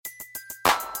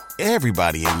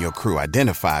Everybody in your crew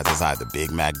identifies as either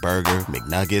Big Mac Burger,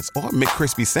 McNuggets, or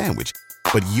McCrispy Sandwich.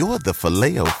 But you're the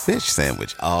Filet-O-Fish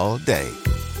Sandwich all day.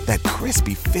 That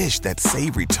crispy fish, that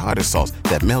savory tartar sauce,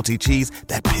 that melty cheese,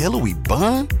 that pillowy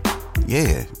bun.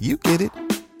 Yeah, you get it.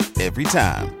 Every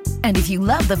time. And if you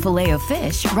love the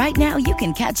Filet-O-Fish, right now you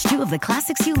can catch two of the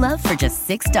classics you love for just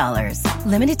 $6.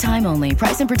 Limited time only.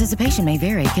 Price and participation may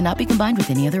vary. Cannot be combined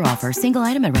with any other offer. Single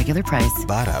item at regular price.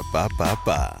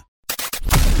 Ba-da-ba-ba-ba.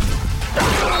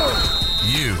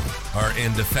 You are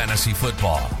into fantasy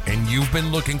football, and you've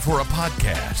been looking for a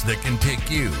podcast that can take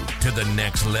you to the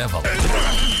next level.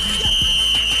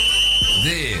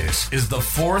 This is the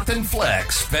 4th and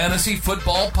Flex Fantasy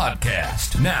Football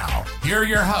Podcast. Now, here are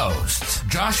your hosts,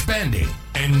 Josh Bendy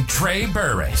and Trey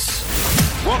Burris.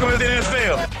 Welcome to the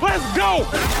NFL. Let's go!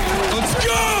 Let's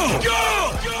go!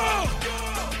 Go! Go!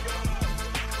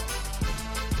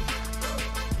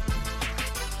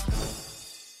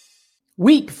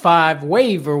 Week 5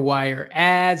 waiver wire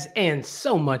ads and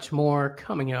so much more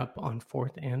coming up on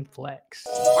 4th and Flex.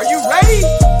 Are you ready?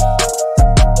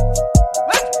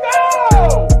 Let's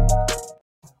go!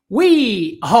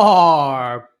 We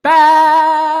are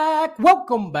back.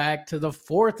 Welcome back to the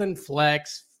 4th and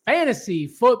Flex Fantasy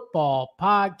Football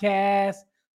Podcast.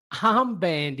 I'm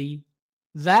Bandy.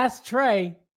 That's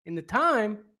Trey. And the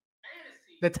time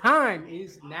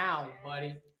is now,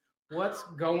 buddy. What's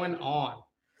going on?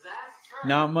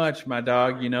 Not much, my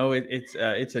dog. You know, it's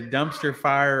a dumpster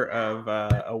fire of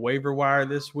a waiver wire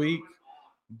this week.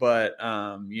 But,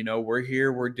 you know, we're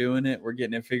here. We're doing it. We're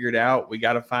getting it figured out. We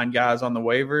got to find guys on the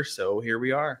waivers. So here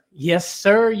we are. Yes,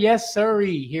 sir. Yes,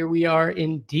 sirree. Here we are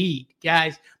indeed.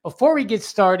 Guys, before we get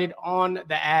started on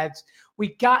the ads, we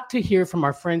got to hear from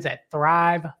our friends at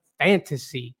Thrive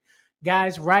Fantasy.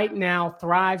 Guys, right now,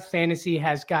 Thrive Fantasy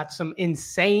has got some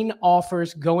insane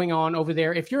offers going on over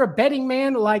there. If you're a betting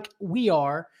man like we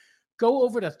are, go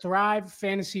over to Thrive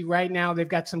Fantasy right now. They've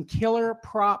got some killer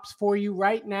props for you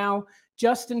right now.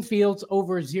 Justin Fields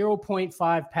over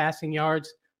 0.5 passing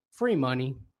yards. Free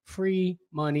money. Free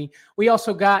money. We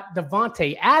also got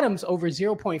Devontae Adams over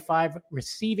 0.5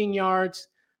 receiving yards.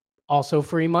 Also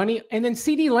free money. And then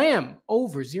CeeDee Lamb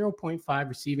over 0.5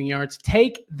 receiving yards.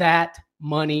 Take that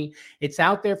money. It's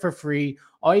out there for free.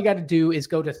 All you got to do is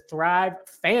go to Thrive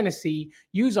Fantasy,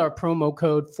 use our promo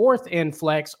code 4th and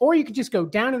Flex, or you can just go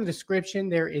down in the description.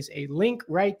 There is a link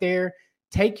right there.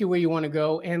 Take you where you want to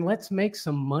go, and let's make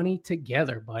some money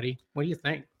together, buddy. What do you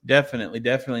think? Definitely.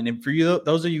 And for you,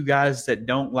 those of you guys that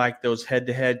don't like those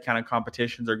head-to-head kind of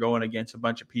competitions or going against a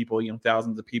bunch of people, you know,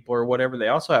 thousands of people or whatever, they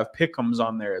also have pick'ems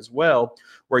on there as well,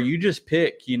 where you just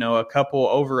pick, you know, a couple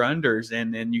over-unders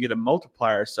and you get a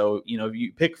multiplier. So, you know, if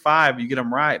you pick 5, you get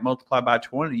them right, multiply by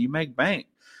 20, you make bank.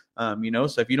 You know,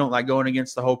 so if you don't like going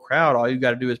against the whole crowd, all you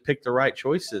got to do is pick the right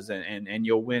choices and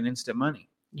you'll win instant money.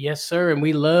 Yes, sir. And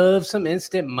we love some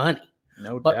instant money.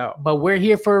 No doubt. But we're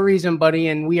here for a reason, buddy,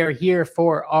 and we are here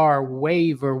for our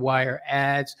waiver wire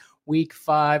ads, week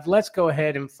 5. Let's go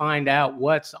ahead and find out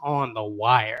what's on the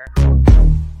wire.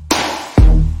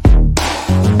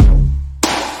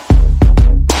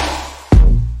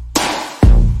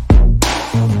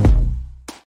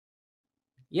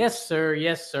 Yes, sir.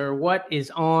 Yes, sir. What is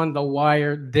on the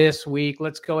wire this week?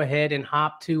 Let's go ahead and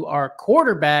hop to our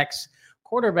quarterback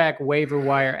waiver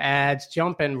wire ads,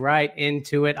 jumping right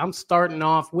into it. I'm starting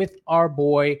off with our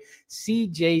boy,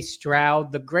 C.J.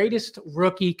 Stroud, the greatest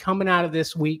rookie coming out of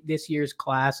this year's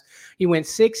class. He went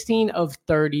 16 of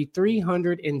 30,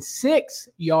 306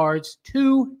 yards,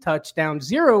 2 touchdowns,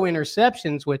 0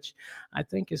 interceptions, which I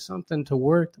think is something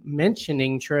worth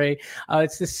mentioning, Trey.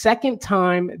 It's the second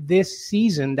time this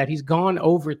season that he's gone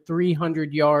over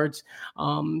 300 yards.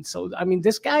 So, I mean,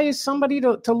 this guy is somebody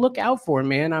to look out for,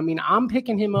 man. I mean, I'm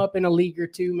picking him up in a league or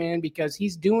two, man, because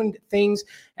he's doing things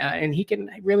and he can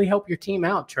really help your team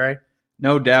out, Trey.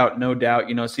 No doubt.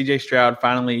 You know, C.J. Stroud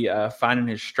finally finding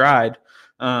his stride.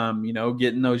 You know,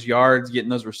 getting those yards, getting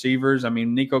those receivers. I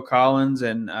mean, Nico Collins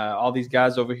and all these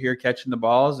guys over here catching the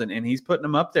balls, and he's putting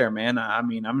them up there, man. I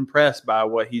mean, I'm impressed by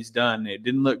what he's done. It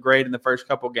didn't look great in the first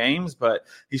couple games, but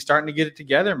he's starting to get it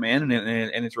together, man,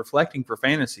 and it's reflecting for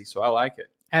fantasy, so I like it.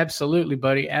 Absolutely,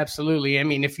 buddy. Absolutely. I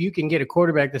mean, if you can get a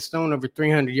quarterback that's thrown over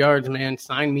 300 yards, man,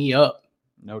 sign me up.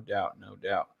 No doubt.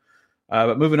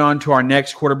 But moving on to our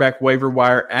next quarterback waiver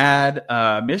wire ad,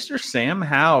 Mr. Sam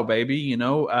Howell, baby. You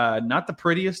know, not the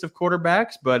prettiest of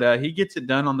quarterbacks, but he gets it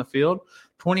done on the field.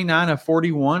 29 of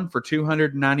 41 for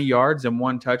 290 yards and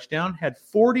 1 touchdown. Had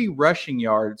 40 rushing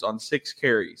yards on 6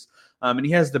 carries. And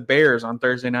he has the Bears on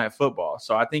Thursday Night Football.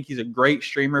 So I think he's a great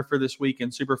streamer for this week in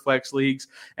Superflex leagues.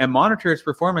 And monitor his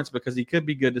performance because he could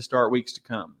be good to start weeks to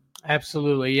come.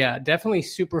 Absolutely. Yeah, definitely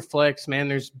super flex, man.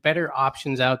 There's better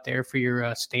options out there for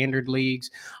your standard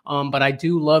leagues. But I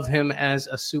do love him as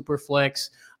a super flex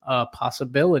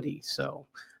possibility. So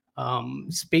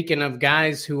speaking of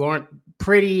guys who aren't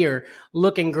pretty or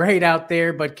looking great out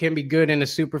there, but can be good in a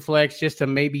super flex, just a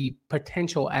maybe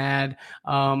potential ad.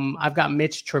 I've got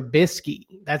Mitch Trubisky.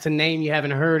 That's a name you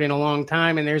haven't heard in a long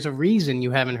time, and there's a reason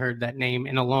you haven't heard that name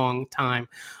in a long time.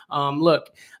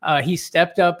 Look, he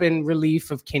stepped up in relief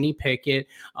of Kenny Pickett.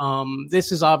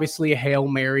 This is obviously a Hail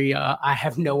Mary. I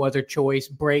have no other choice.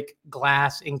 Break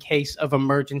glass in case of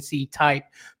emergency type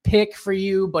pick for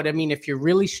you. But I mean, if you're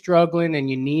really struggling and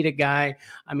you need a guy,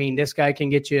 I mean, this guy can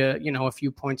get you, a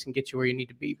few points and get you where you need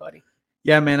to be, buddy.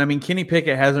 Yeah, man. I mean, Kenny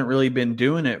Pickett hasn't really been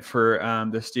doing it for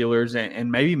the Steelers, and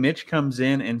maybe Mitch comes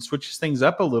in and switches things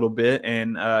up a little bit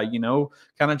and,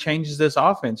 kind of changes this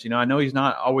offense. I know he's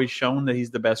not always shown that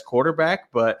he's the best quarterback,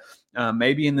 but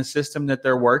maybe in the system that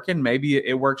they're working, maybe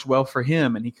it works well for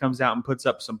him, and he comes out and puts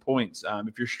up some points.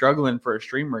 If you're struggling for a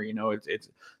streamer,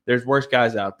 there's worse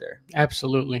guys out there.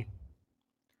 Absolutely.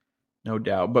 No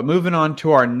doubt. But moving on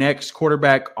to our next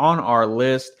quarterback on our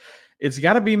list, it's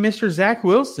got to be Mr. Zach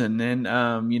Wilson. And,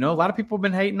 a lot of people have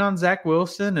been hating on Zach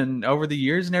Wilson and over the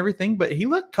years and everything, but he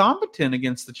looked competent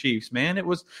against the Chiefs, man. It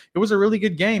was a really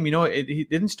good game. He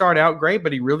didn't start out great,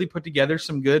 but he really put together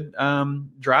some good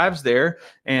drives there.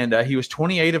 And he was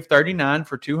 28 of 39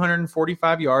 for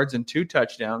 245 yards and 2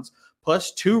 touchdowns,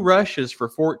 plus 2 rushes for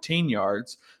 14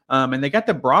 yards. And they got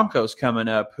the Broncos coming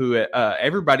up, who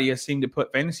everybody has seemed to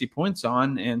put fantasy points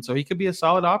on, and so he could be a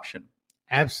solid option.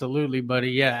 Absolutely, buddy.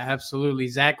 Yeah, absolutely.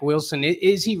 Zach Wilson.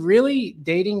 Is he really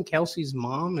dating Kelsey's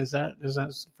mom? Is that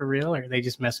for real, or are they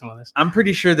just messing with us? I'm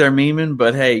pretty sure they're memeing,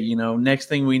 but hey, next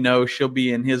thing we know, she'll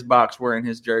be in his box wearing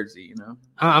his jersey,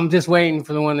 I'm just waiting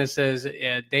for the one that says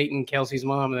dating Kelsey's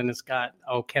mom, and then it's got,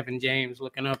 Kevin James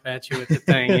looking up at you with the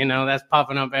thing. That's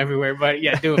popping up everywhere. But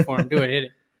yeah, do it for him. Do it. Hit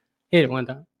it. Hit it one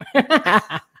time.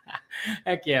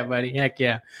 Heck yeah, buddy. Heck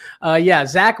yeah.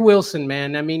 Zach Wilson,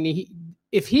 man. I mean,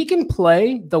 if he can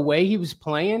play the way he was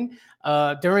playing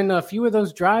during a few of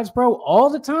those drives, bro, all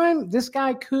the time, this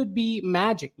guy could be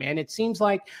magic, man. It seems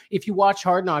like if you watch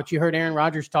Hard Knocks, you heard Aaron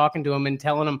Rodgers talking to him and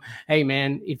telling him, hey,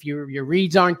 man, if your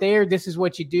reads aren't there, this is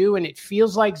what you do. And it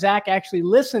feels like Zach actually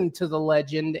listened to the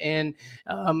legend and,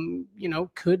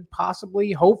 could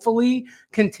possibly, hopefully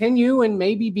continue and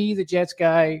maybe be the Jets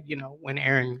guy, when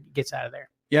Aaron gets out of there.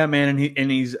 Yeah, man,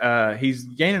 and he's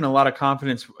gaining a lot of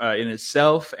confidence in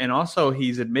himself, and also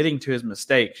he's admitting to his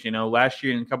mistakes. Last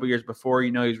year and a couple years before,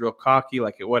 he was real cocky,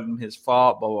 like it wasn't his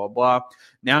fault, blah blah blah.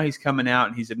 Now he's coming out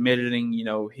and he's admitting,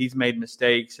 he's made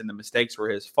mistakes, and the mistakes were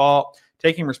his fault.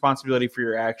 Taking responsibility for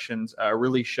your actions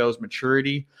really shows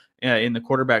maturity in the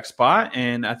quarterback spot,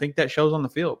 and I think that shows on the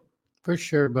field. For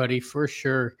sure, buddy, for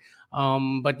sure.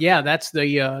 But yeah, that's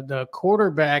the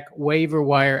quarterback waiver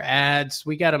wire ads.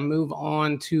 We got to move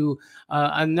on to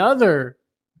another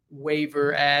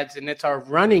waiver ads, and it's our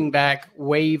running back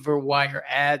waiver wire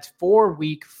ads for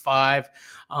week 5.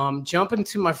 Jumping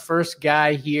to my first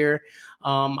guy here.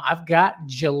 I've got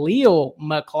Jaleel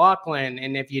McLaughlin,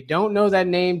 and if you don't know that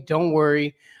name, don't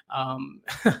worry.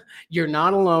 You're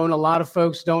not alone. A lot of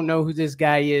folks don't know who this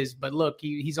guy is, but look,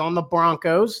 he's on the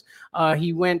Broncos.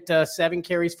 He went 7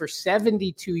 carries for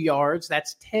 72 yards.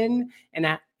 That's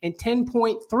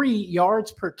 10.3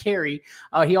 yards per carry.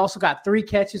 He also got 3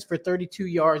 catches for 32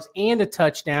 yards and a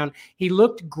touchdown. He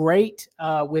looked great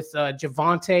with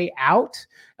Javonte out.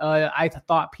 I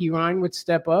thought P. Ryan would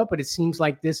step up, but it seems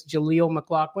like this Jaleel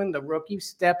McLaughlin, the rookie,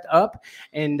 stepped up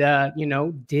and,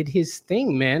 did his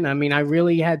thing, man. I mean, I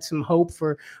really had some hope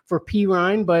for P.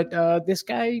 Ryan, but this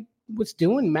guy was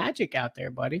doing magic out there,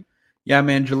 buddy. Yeah,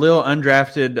 man, Jaleel,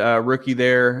 undrafted rookie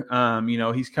there.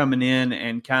 He's coming in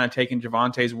and kind of taking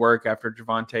Javonte's work after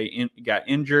Javonte got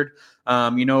injured.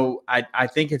 I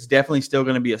think it's definitely still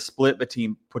going to be a split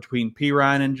between P.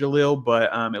 Ryan and Jaleel, but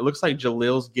it looks like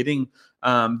Jaleel's getting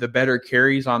the better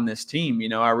carries on this team.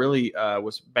 I really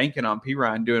was banking on P.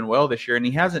 Ryan doing well this year, and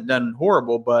he hasn't done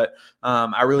horrible, but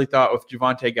I really thought if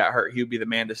Javonte got hurt, he would be the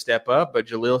man to step up, but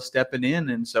Jaleel's stepping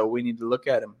in, and so we need to look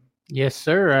at him. Yes,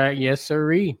 sir. Yes,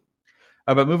 sirree.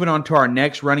 But moving on to our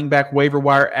next running back waiver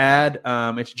wire ad,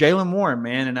 it's Jaylen Warren,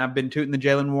 man, and I've been tooting the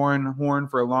Jaylen Warren horn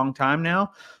for a long time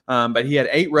now, but he had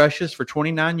 8 rushes for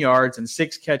 29 yards and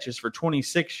 6 catches for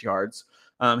 26 yards.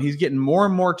 He's getting more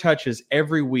and more touches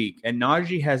every week, and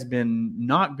Najee has been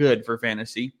not good for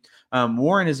fantasy.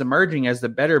 Warren is emerging as the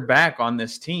better back on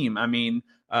this team. I mean,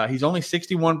 he's only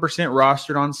 61%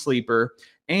 rostered on Sleeper,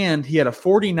 and he had a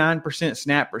 49%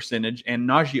 snap percentage, and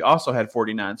Najee also had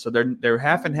 49. So they're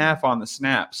half and half on the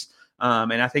snaps.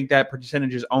 And I think that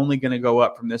percentage is only going to go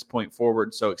up from this point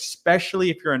forward. So especially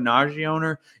if you're a Najee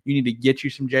owner, you need to get you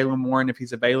some Jaylen Warren if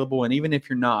he's available. And even if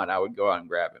you're not, I would go out and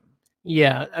grab him.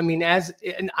 Yeah, I mean,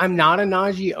 and I'm not a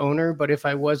Najee owner, but if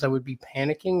I was, I would be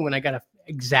panicking when I got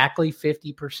exactly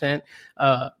 50%,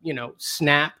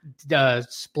 snap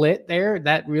split there.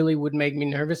 That really would make me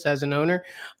nervous as an owner.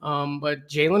 But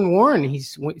Jaylen Warren,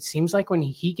 it seems like when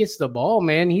he gets the ball,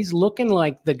 man, he's looking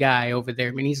like the guy over there.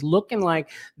 I mean, he's looking like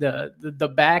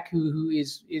the back who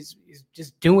is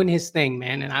just doing his thing,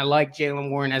 man. And I like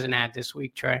Jaylen Warren as an ad this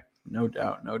week, Trey. No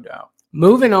doubt, no doubt.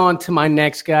 Moving on to my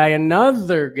next guy,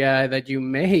 another guy that you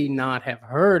may not have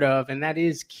heard of, and that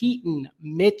is Keaton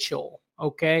Mitchell.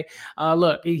 Okay.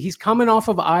 Look, he's coming off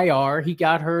of IR. He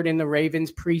got hurt in the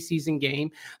Ravens preseason game.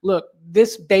 Look,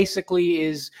 this basically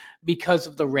is because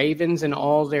of the Ravens and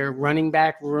all their running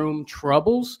back room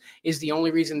troubles is the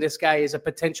only reason this guy is a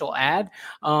potential ad.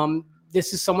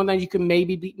 This is someone that you can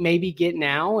maybe get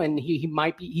now, and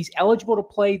he's eligible to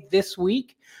play this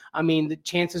week. I mean, the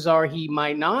chances are he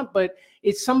might not, but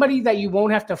it's somebody that you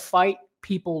won't have to fight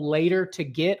people later to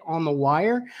get on the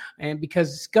wire. And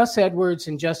because Gus Edwards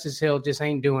and Justice Hill just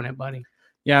ain't doing it, buddy.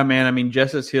 Yeah, man. I mean,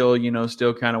 Justice Hill,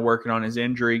 still kind of working on his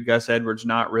injury. Gus Edwards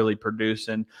not really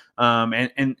producing.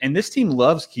 And this team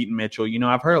loves Keaton Mitchell.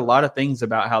 I've heard a lot of things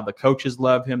about how the coaches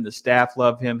love him, the staff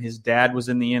love him. His dad was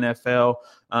in the NFL.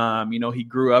 He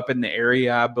grew up in the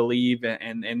area, I believe,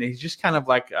 and he's just kind of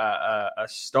like a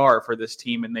star for this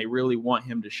team, and they really want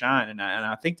him to shine. And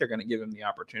I think they're going to give him the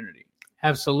opportunity.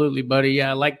 Absolutely, buddy.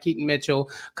 Yeah, I like Keaton Mitchell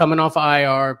coming off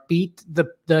IR, beat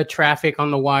the traffic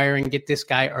on the wire and get this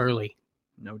guy early.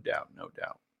 No doubt, no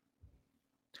doubt.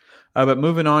 But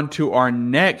moving on to our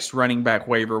next running back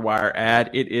waiver wire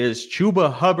ad, it is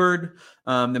Chuba Hubbard.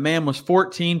 The man was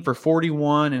 14 for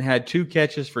 41 and had 2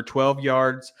 catches for 12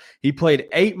 yards. He played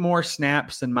 8 more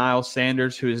snaps than Miles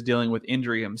Sanders, who is dealing with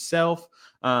injury himself.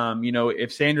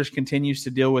 If Sanders continues to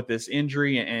deal with this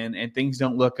injury and things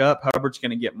don't look up, Hubbard's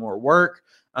going to get more work.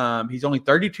 He's only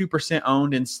 32%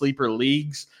 owned in sleeper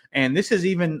leagues. And this is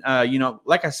even,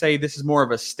 like I say, this is more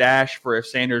of a stash for if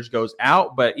Sanders goes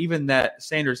out. But even that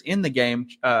Sanders in the game,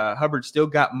 Hubbard still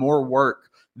got more work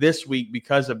this week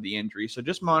because of the injury. So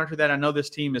just monitor that. I know this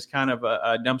team is kind of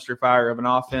a dumpster fire of an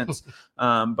offense.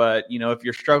 But, if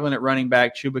you're struggling at running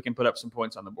back, Chuba can put up some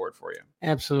points on the board for you.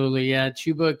 Absolutely. Yeah.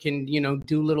 Chuba can,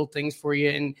 do little things for you.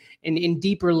 And in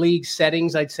deeper league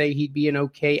settings, I'd say he'd be an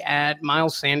okay ad.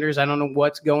 Miles Sanders, I don't know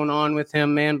what's going on with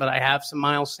him, man, but I have some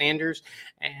Miles Sanders,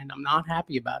 and I'm not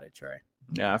happy about it, Trey.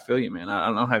 Yeah, I feel you, man. I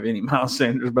don't have any Miles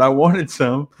Sanders, but I wanted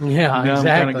some. Yeah,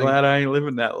 exactly. I'm kind of glad I ain't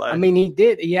living that life. I mean, he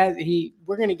did.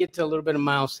 We're going to get to a little bit of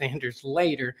Miles Sanders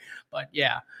later, but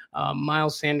yeah,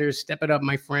 Miles Sanders, step it up,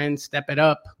 my friend. Step it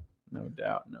up. No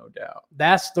doubt, no doubt.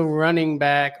 That's the running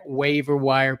back waiver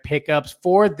wire pickups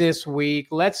for this week.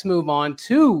 Let's move on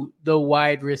to the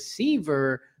wide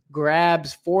receiver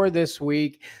grabs for this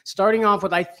week. Starting off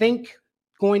with, I think,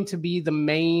 going to be the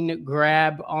main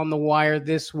grab on the wire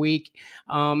this week.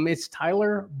 It's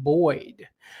Tyler Boyd.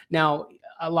 Now,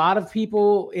 a lot of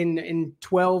people in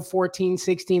 12, 14,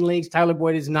 16 leagues, Tyler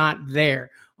Boyd is not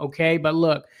there. Okay. But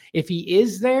look, if he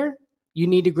is there, you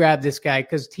need to grab this guy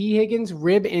because T. Higgins'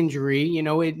 rib injury,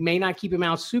 it may not keep him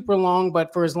out super long,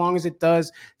 but for as long as it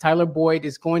does, Tyler Boyd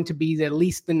is going to be at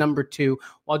least the number 2.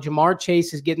 While Jamar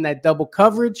Chase is getting that double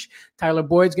coverage, Tyler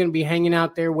Boyd's going to be hanging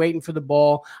out there waiting for the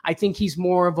ball. I think he's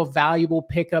more of a valuable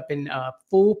pickup in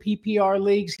full PPR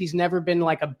leagues. He's never been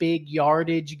like a big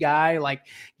yardage guy, like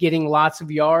getting lots of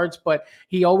yards, but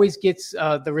he always gets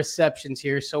the receptions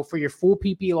here. So for your full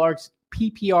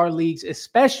PPR leagues,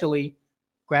 especially,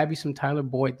 grab you some Tyler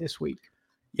Boyd this week.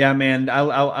 Yeah, man,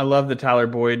 I love the Tyler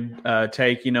Boyd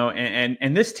take,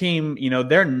 and this team,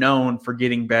 they're known for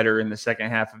getting better in the second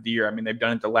half of the year. I mean, they've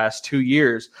done it the last 2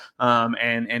 years,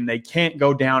 and they can't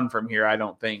go down from here, I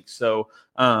don't think. So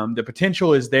the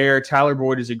potential is there. Tyler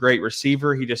Boyd is a great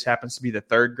receiver. He just happens to be the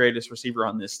 3rd greatest receiver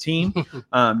on this team.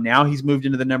 Now he's moved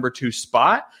into the number 2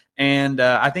 spot. And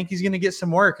I think he's going to get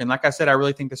some work. And like I said, I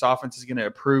really think this offense is going to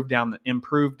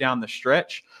improve down the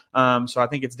stretch. So I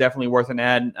think it's definitely worth an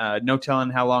ad. No telling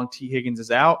how long T. Higgins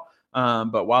is out.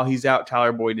 But while he's out,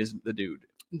 Tyler Boyd is the dude.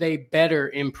 They better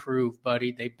improve,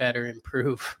 buddy. They better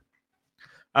improve.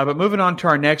 But moving on to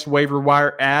our next waiver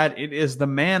wire ad, it is the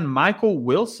man Michael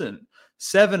Wilson.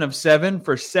 7 of 7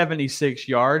 for 76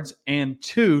 yards and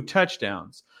 2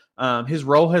 touchdowns. His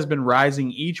role has been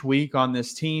rising each week on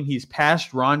this team. He's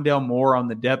passed Rondale Moore on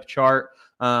the depth chart.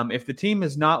 If the team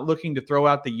is not looking to throw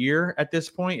out the year at this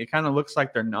point, it kind of looks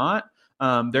like they're not.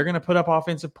 they're going to put up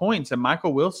offensive points. And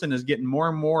Michael Wilson is getting more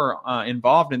and more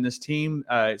involved in this team.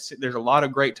 There's a lot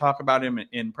of great talk about him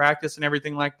in practice and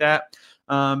everything like that.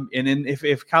 And then if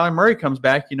Kyler Murray comes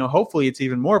back, hopefully it's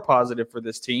even more positive for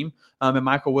this team. And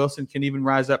Michael Wilson can even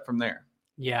rise up from there.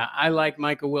 Yeah, I like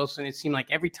Michael Wilson. It seemed like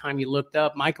every time you looked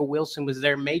up, Michael Wilson was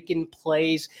there making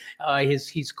plays.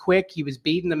 He's quick. He was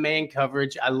beating the man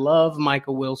coverage. I love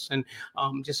Michael Wilson.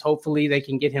 Just hopefully they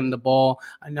can get him the ball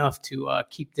enough to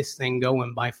keep this thing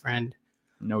going, my friend.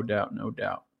 No doubt, no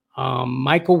doubt.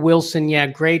 Michael Wilson, yeah,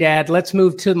 great ad. Let's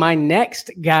move to my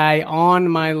next guy on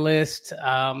my list,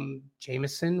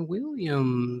 Jameson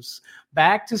Williams.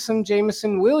 Back to some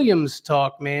Jameson Williams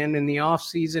talk, man. In the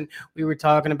offseason, we were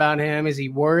talking about him. Is he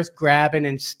worth grabbing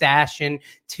and stashing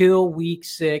till week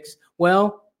 6?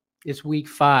 Well, it's week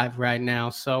 5 right now.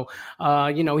 So,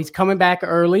 he's coming back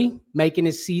early, making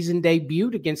his season debut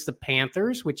against the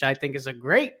Panthers, which I think is a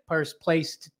great first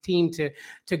place team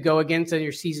to go against in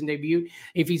your season debut.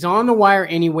 If he's on the wire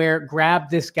anywhere, grab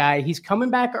this guy. He's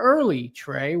coming back early,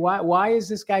 Trey. Why is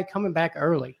this guy coming back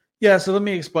early? Yeah, so let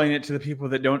me explain it to the people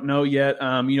that don't know yet. The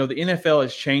NFL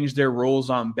has changed their rules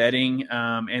on betting,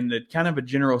 and the kind of a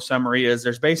general summary is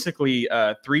there's basically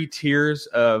 3 tiers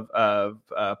of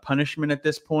punishment at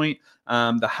this point.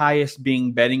 The highest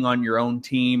being betting on your own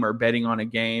team or betting on a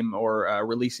game or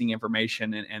releasing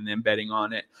information and then betting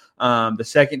on it. The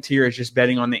second tier is just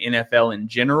betting on the NFL in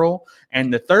general.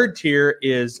 And the third tier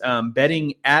is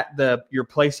betting at your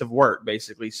place of work,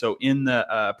 basically. So in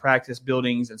the practice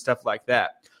buildings and stuff like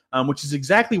that. Which is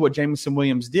exactly what Jameson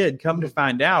Williams did. Come to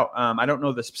find out, I don't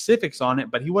know the specifics on it,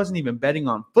 but he wasn't even betting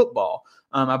on football.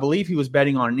 I believe he was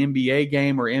betting on an NBA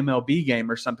game or MLB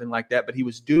game or something like that, but he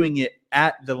was doing it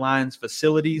at the Lions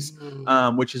facilities,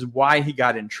 which is why he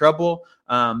got in trouble.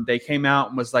 They came out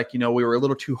and was like, we were a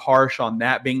little too harsh on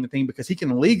that being the thing because he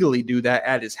can legally do that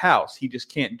at his house. He just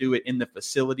can't do it in the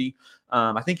facility.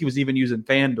 I think he was even using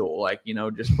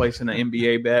FanDuel, just placing an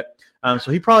NBA bet.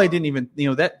 So he probably didn't even,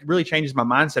 that really changes my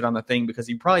mindset on the thing because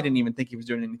he probably didn't even think he was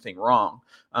doing anything wrong.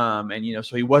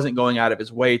 So he wasn't going out of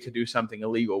his way to do something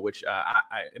illegal, which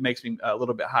it makes me a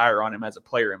little bit higher on him as a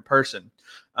player in person.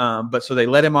 But so they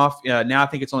let him off. Now I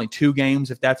think it's only 2 games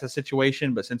if that's a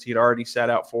situation. But since he had already sat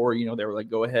out 4, they were like,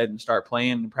 go ahead and start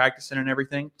playing and practicing and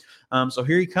everything. So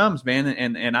here he comes, man.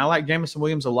 And I like Jameson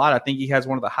Williams a lot. I think he has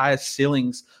one of the highest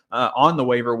ceilings on the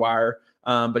waiver wire.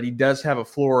 But he does have a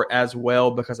floor as well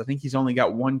because I think he's only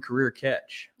got 1 career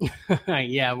catch.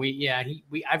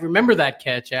 I remember that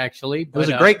catch actually. But, it was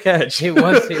a great catch. It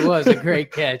was a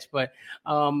great catch. But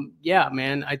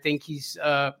man, I think he's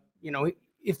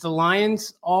if the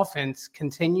Lions offense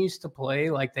continues to play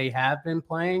like they have been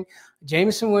playing,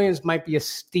 Jameson Williams might be a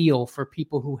steal for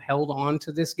people who held on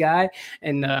to this guy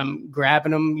and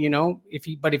grabbing him. If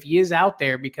he is out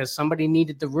there because somebody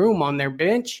needed the room on their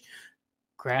bench,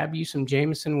 grab you some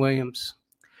Jameson Williams.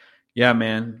 Yeah,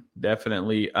 man,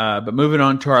 definitely. But moving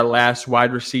on to our last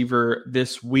wide receiver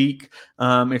this week,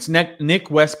 it's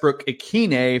Nick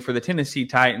Westbrook-Ikhine for the Tennessee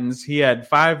Titans. He had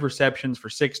 5 receptions for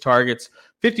 6 targets,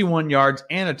 51 yards,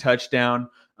 and a touchdown.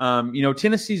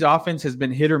 Tennessee's offense has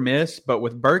been hit or miss, but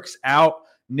with Burks out,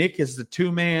 Nick is the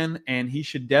 2-man, and he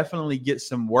should definitely get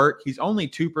some work. He's only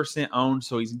 2% owned,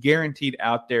 so he's guaranteed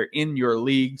out there in your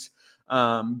leagues.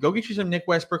 Go get you some Nick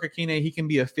Westbrook-Ikhine. He can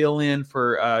be a fill-in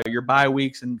for your bye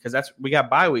weeks, and because we got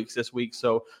bye weeks this week,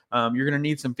 so you're going to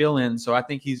need some fill-ins. So I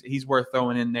think he's worth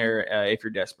throwing in there if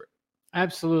you're desperate.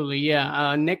 Absolutely,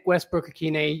 yeah. Nick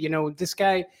Westbrook-Ikhine, this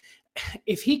guy,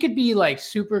 if he could be like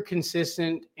super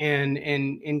consistent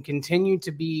and continue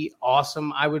to be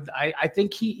awesome, I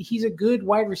think he's a good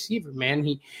wide receiver, man.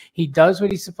 He does what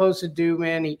he's supposed to do,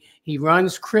 man. He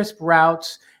runs crisp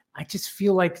routes. I just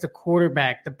feel like the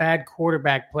bad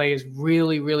quarterback play is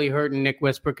really, really hurting Nick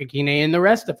Westbrook-Ikhine and the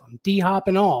rest of them, D-Hop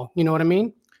and all. You know what I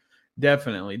mean?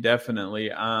 Definitely. That's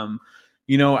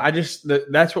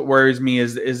what worries me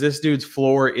is this dude's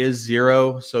floor is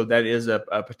 0. So that is a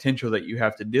potential that you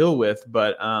have to deal with.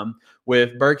 But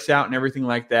with Burks out and everything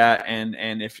like that,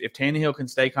 and if Tannehill can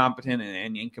stay competent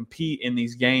and compete in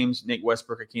these games, Nick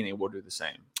Westbrook-Ikhine will do the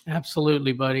same.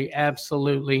 Absolutely, buddy.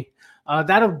 Absolutely.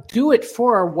 That'll do it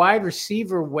for our wide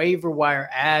receiver waiver wire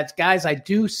ads. Guys, I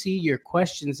do see your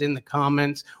questions in the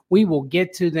comments. We will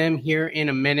get to them here in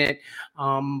a minute.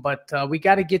 But we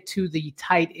got to get to the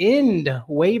tight end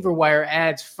waiver wire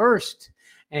ads first.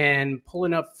 And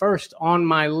pulling up first on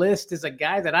my list is a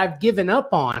guy that I've given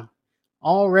up on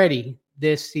already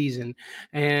this season.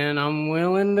 And I'm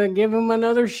willing to give him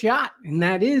another shot. And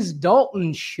that is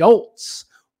Dalton Schultz.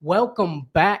 welcome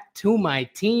back to my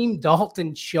team,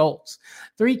 Dalton Schultz.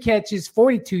 3 catches,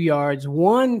 42 yards,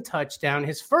 1 touchdown,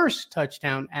 his first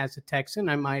touchdown as a Texan,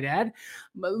 I might add.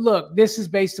 But look, this is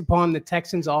based upon the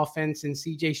Texans offense and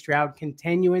CJ Stroud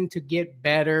continuing to get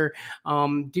better.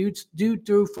 Dude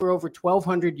threw for over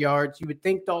 1,200 yards. You would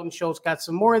think Dalton Schultz got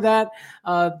some more of that.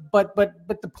 But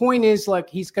the point is, like,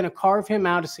 he's going to carve him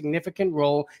out a significant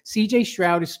role. CJ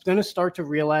Stroud is going to start to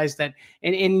realize that,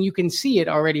 and you can see it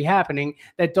already happening,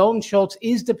 that Dalton Schultz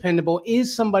is dependable,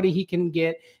 is somebody he can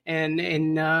get, and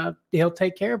he'll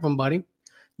take care of him, buddy.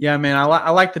 Yeah, man,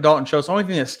 I like the Dalton Schultz. The only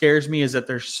thing that scares me is that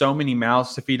there's so many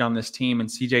mouths to feed on this team, and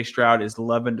CJ Stroud is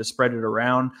loving to spread it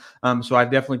around. So I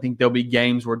definitely think there'll be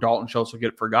games where Dalton Schultz will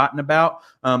get forgotten about.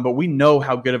 But we know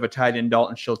how good of a tight end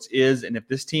Dalton Schultz is, and if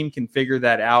this team can figure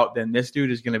that out, then this dude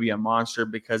is going to be a monster.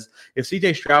 Because if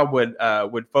CJ Stroud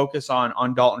would focus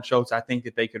on Dalton Schultz, I think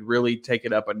that they could really take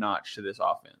it up a notch to this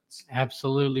offense.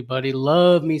 Absolutely, buddy.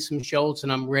 Love me some Schultz,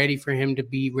 and I'm ready for him to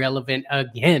be relevant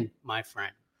again, my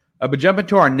friend. But jumping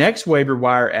to our next waiver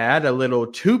wire ad, a little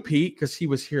two-peat because he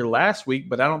was here last week,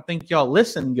 but I don't think y'all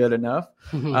listened good enough.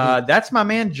 That's my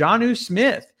man, Jonnu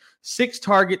Smith. 6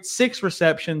 targets, 6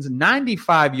 receptions,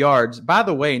 95 yards. By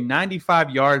the way,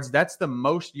 95 yards, that's the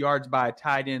most yards by a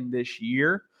tight end this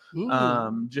year.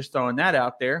 Just throwing that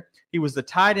out there. He was the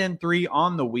tight end 3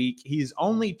 on the week. He's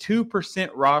only 2%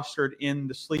 rostered in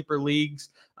the sleeper leagues,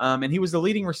 and he was the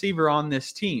leading receiver on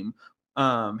this team.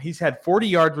 He's had 40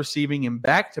 yards receiving in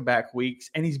back-to-back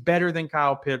weeks, and he's better than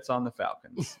Kyle Pitts on the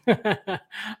Falcons.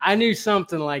 I knew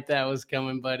something like that was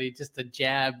coming, buddy. Just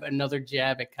another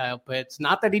jab at Kyle Pitts.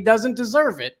 Not that he doesn't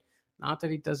deserve it.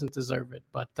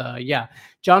 But yeah,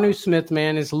 Jonnu Smith,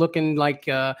 man, is looking like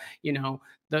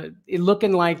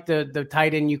looking like the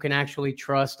tight end you can actually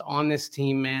trust on this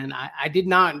team, man. I did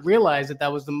not realize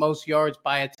that was the most yards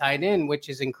by a tight end, which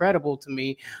is incredible to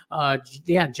me.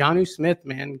 Jonnu Smith,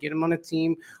 man, get him on a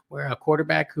team where a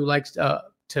quarterback who likes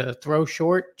to throw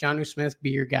short, Jonnu Smith, be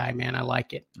your guy, man. I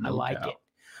like it. I like it.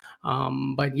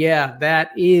 But yeah, that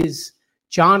is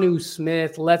Jonnu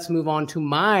Smith. Let's move on to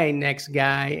my next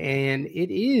guy, and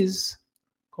it is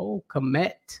Cole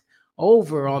Kmet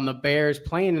over on the Bears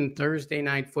playing in Thursday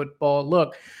Night Football.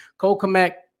 Look, Cole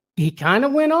Kmet, he kind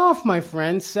of went off, my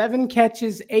friend. 7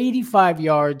 catches, 85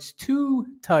 yards, 2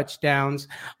 touchdowns.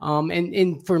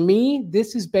 And for me,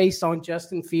 this is based on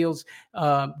Justin Fields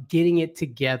getting it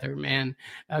together, man.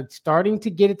 Starting to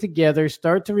get it together,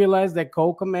 start to realize that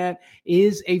Cole Kmet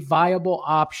is a viable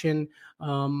option.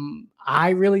 I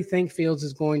really think Fields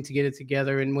is going to get it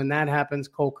together. And when that happens,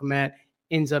 Cole Kmet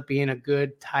ends up being a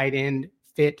good tight end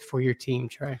fit for your team,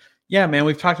 Trey. Yeah, man,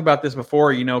 we've talked about this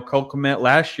before. Cole Kmet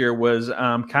last year was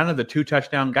kind of the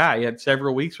 2-touchdown guy. He had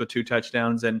several weeks with 2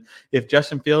 touchdowns. And if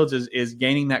Justin Fields is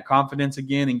gaining that confidence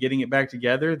again and getting it back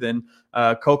together, then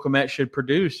Cole Kmet should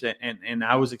produce. And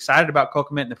I was excited about Cole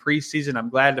Kmet in the preseason. I'm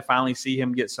glad to finally see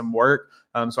him get some work.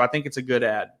 So I think it's a good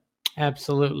ad.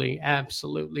 Absolutely,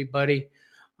 buddy.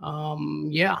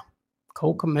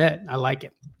 Cole Kmet, I like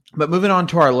it. But moving on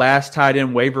to our last tight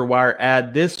end waiver wire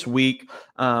ad this week,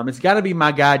 it's got to be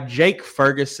my guy, Jake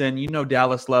Ferguson.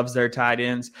 Dallas loves their tight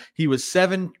ends. He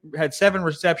had 7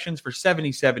 receptions for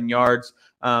 77 yards.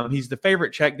 He's the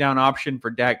favorite check down option for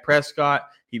Dak Prescott.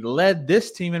 He led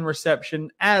this team in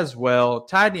reception as well,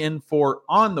 tied in 4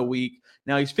 on the week.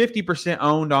 Now, he's 50%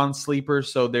 owned on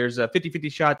sleepers, so there's a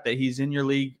 50-50 shot that he's in your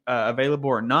league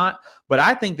available or not. But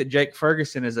I think that Jake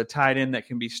Ferguson is a tight end that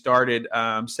can be started,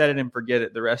 set it and forget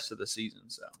it the rest of the season.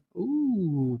 So,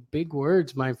 ooh, big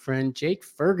words, my friend. Jake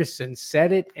Ferguson,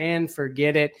 set it and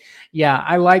forget it. Yeah,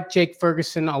 I like Jake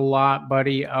Ferguson a lot,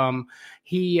 buddy.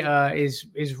 He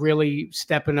is really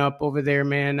stepping up over there,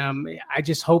 man. I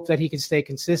just hope that he can stay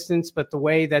consistent. But the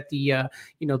way that the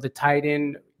tight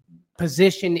end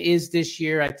position is this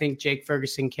year, I think Jake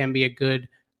Ferguson can be a good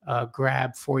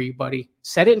grab for you, buddy.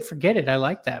 Set it and forget it. I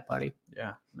like that, buddy.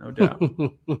 Yeah, no doubt.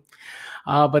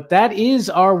 But that is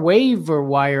our waiver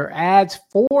wire ads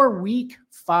for week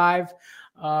 5.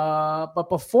 But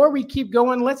before we keep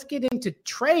going, let's get into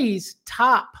Trey's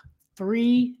top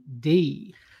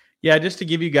 3D. Yeah, just to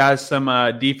give you guys some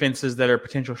defenses that are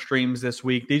potential streams this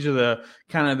week. These are the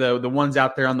kind of the ones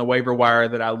out there on the waiver wire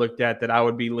that I looked at that I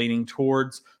would be leaning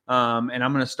towards. And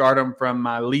I'm going to start them from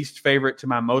my least favorite to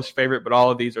my most favorite, but all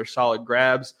of these are solid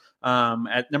grabs.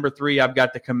 At number 3, I've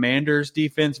got the Commanders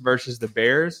defense versus the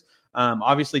Bears.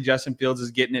 Obviously, Justin Fields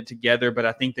is getting it together, but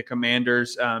I think the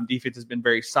Commanders defense has been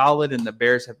very solid and the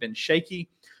Bears have been shaky.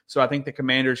 So I think the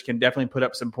Commanders can definitely put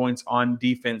up some points on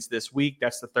defense this week.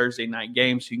 That's the Thursday night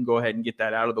game, so you can go ahead and get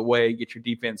that out of the way, get your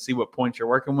defense, see what points you're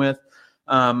working with.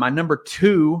 My number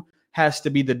 2 has to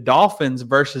be the Dolphins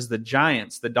versus the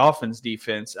Giants, the Dolphins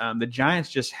defense. The Giants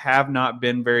just have not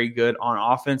been very good on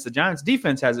offense. The Giants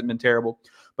defense hasn't been terrible,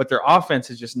 but their offense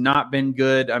has just not been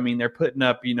good. I mean, they're putting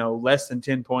up, less than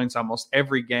 10 points almost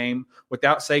every game.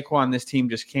 Without Saquon, this team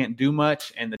just can't do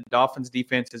much, and the Dolphins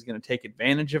defense is going to take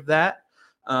advantage of that.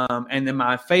 And then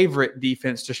my favorite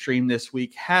defense to stream this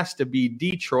week has to be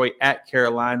Detroit at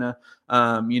Carolina.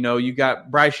 You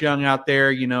got Bryce Young out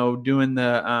there, doing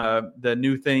the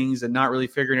new things and not really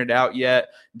figuring it out yet.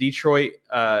 Detroit,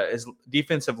 his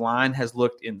defensive line has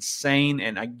looked insane,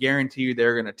 and I guarantee you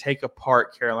they're going to take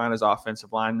apart Carolina's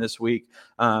offensive line this week.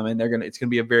 And it's going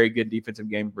to be a very good defensive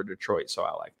game for Detroit. So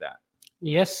I like that.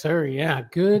 Yes, sir. Yeah.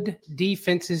 Good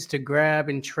defenses to grab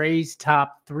in Trey's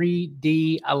top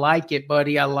 3D. I like it,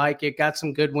 buddy. I like it. Got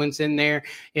some good ones in there.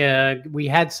 We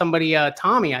had somebody,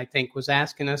 Tommy, I think, was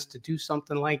asking us to do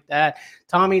something like that.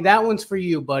 Tommy, that one's for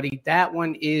you, buddy. That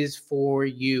one is for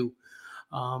you.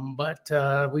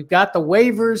 But we've got the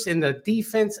waivers and the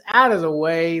defense out of the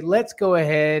way. Let's go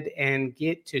ahead and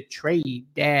get to Trade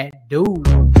That Dude.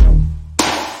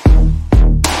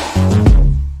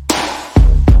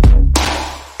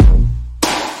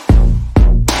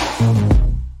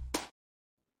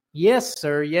 Yes,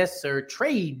 sir. Yes, sir.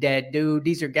 Trade That Dude.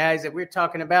 These are guys that we're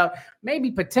talking about maybe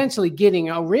potentially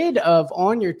getting rid of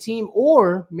on your team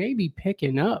or maybe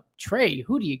picking up. Trey,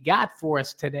 who do you got for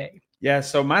us today? Yeah,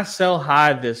 so my sell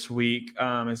high this week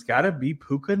has got to be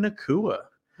Puka Nacua.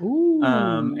 Ooh.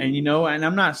 And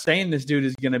I'm not saying this dude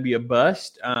is going to be a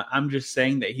bust. I'm just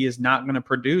saying that he is not going to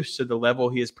produce to the level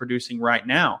he is producing right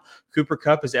now. Cooper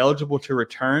Kupp is eligible to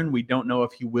return. We don't know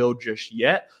if he will just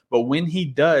yet, but when he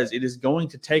does, it is going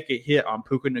to take a hit on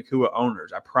Puka Nacua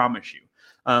owners. I promise you.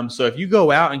 So if you go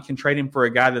out and can trade him for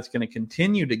a guy that's going to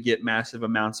continue to get massive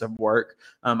amounts of work,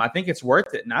 I think it's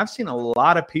worth it. And I've seen a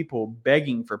lot of people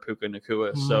begging for Puka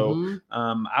Nacua. Mm-hmm. So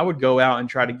I would go out and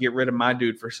try to get rid of my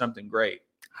dude for something great.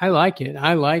 I like it.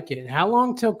 I like it. How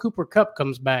long till Cooper Kupp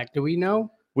comes back? Do we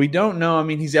know? We don't know. I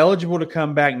mean, he's eligible to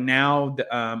come back now.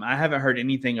 I haven't heard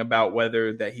anything about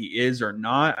whether that he is or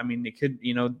not. I mean, it could,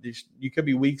 you could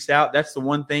be weeks out. That's the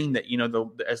one thing that,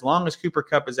 as long as Cooper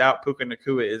Kupp is out, Puka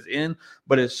Nacua is in.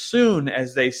 But as soon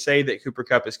as they say that Cooper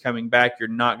Kupp is coming back, you're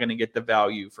not going to get the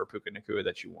value for Puka Nacua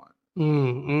that you want.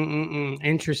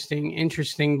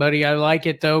 Interesting, buddy. I like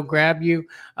it, though. Grab you.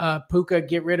 Puka,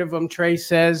 get rid of him, Trey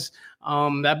says.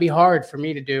 That'd be hard for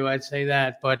me to do. I'd say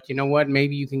that, but you know what?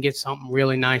 Maybe you can get something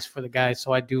really nice for the guy.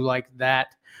 So I do like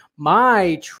that.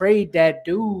 My Trade That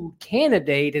Dude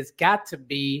candidate has got to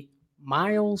be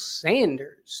Miles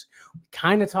Sanders. We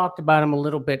kind of talked about him a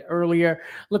little bit earlier.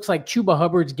 Looks like Chuba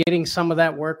Hubbard's getting some of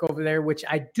that work over there, which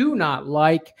I do not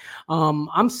like.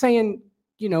 I'm saying,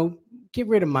 get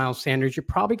rid of Miles Sanders. You're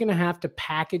probably going to have to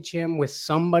package him with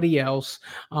somebody else.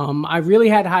 I really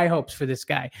had high hopes for this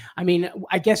guy. I mean,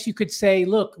 I guess you could say,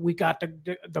 look, we got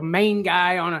the main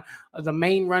guy on the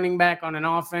main running back on an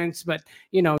offense, but,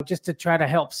 just to try to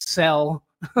help sell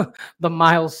the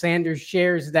Miles Sanders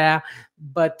shares there.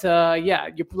 But,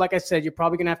 like I said, you're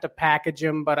probably going to have to package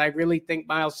him. But I really think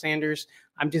Miles Sanders,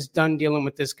 I'm just done dealing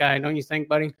with this guy. Don't you think,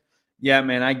 buddy? Yeah,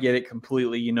 man, I get it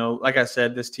completely. Like I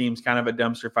said, this team's kind of a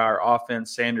dumpster fire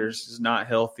offense. Sanders is not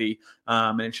healthy,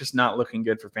 and it's just not looking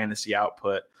good for fantasy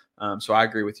output. So I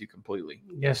agree with you completely.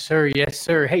 Yes, sir. Yes,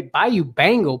 sir. Hey, Bayou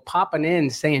Bangle popping in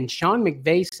saying Sean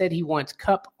McVay said he wants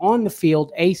Kupp on the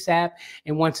field ASAP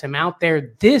and wants him out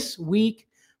there this week,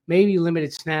 maybe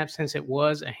limited snaps since it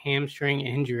was a hamstring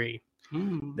injury.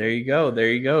 There you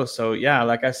go. So, yeah,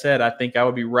 like I said, I think I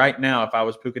would be right now if I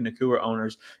was Puka Nacua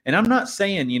owners. And I'm not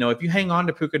saying, if you hang on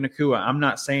to Puka Nacua, I'm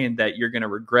not saying that you're going to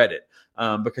regret it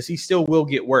because he still will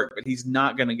get work, but he's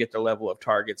not going to get the level of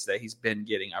targets that he's been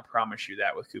getting. I promise you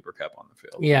that with Cooper Kupp on the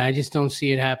field. Yeah, I just don't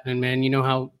see it happening, man. You know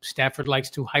how Stafford likes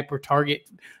to hyper-target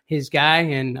his guy,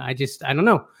 and I don't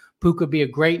know. Puka be a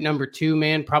great number 2,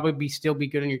 man. Probably still be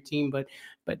good on your team, but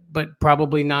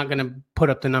probably not going to put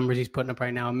up the numbers he's putting up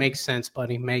right now. It makes sense,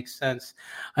 buddy. Makes sense.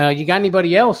 You got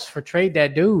anybody else for Trade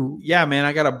That Dude? Yeah, man,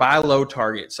 I got a buy low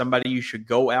target, somebody you should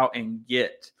go out and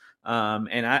get.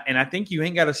 And I think you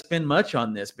ain't got to spend much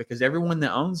on this because everyone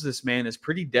that owns this man is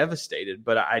pretty devastated.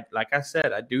 But like I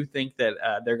said, I do think that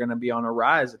they're going to be on a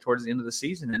rise towards the end of the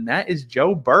season, and that is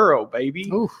Joe Burrow, baby.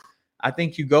 Oof. I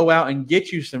think you go out and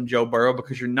get you some Joe Burrow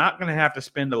because you're not going to have to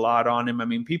spend a lot on him. I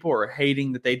mean, people are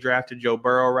hating that they drafted Joe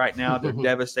Burrow right now. They're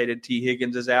devastated. T.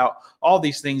 Higgins is out. All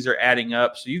these things are adding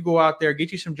up. So you go out there,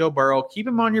 get you some Joe Burrow, keep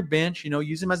him on your bench,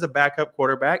 use him as a backup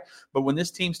quarterback. But when this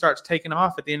team starts taking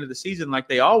off at the end of the season like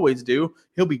they always do,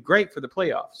 he'll be great for the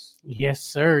playoffs. Yes,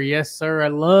 sir. Yes, sir. I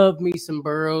love me some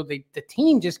Burrow. The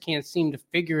team just can't seem to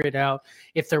figure it out.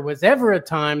 If there was ever a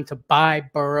time to buy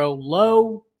Burrow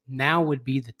low, now would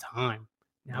be the time.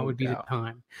 The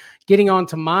time. Getting on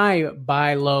to my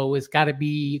buy low has got to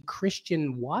be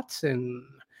Christian Watson.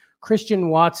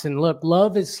 Look,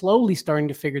 Love is slowly starting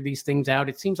to figure these things out.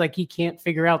 It seems like he can't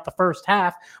figure out the first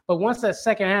half, but once that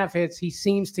second half hits, he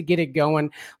seems to get it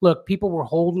going. Look, people were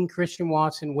holding Christian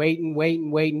Watson,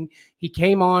 waiting. He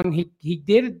came on. He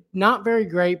did not very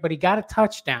great, but he got a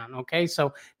touchdown, okay?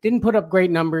 So didn't put up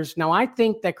great numbers. Now, I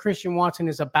think that Christian Watson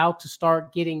is about to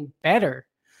start getting better.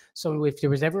 So if there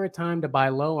was ever a time to buy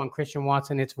low on Christian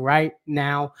Watson, it's right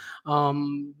now.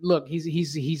 Look,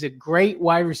 he's a great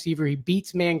wide receiver. He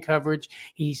beats man coverage.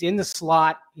 He's in the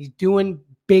slot. He's doing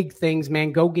big things,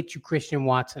 man. Go get you Christian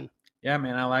Watson. Yeah,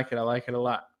 man, I like it. I like it a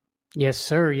lot. Yes,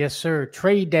 sir. Yes, sir.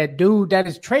 Trade that dude.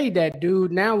 Trade that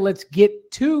dude. Now let's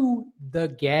get to the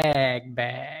gag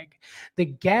bag. The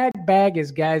gag bag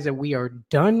is guys that we are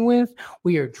done with.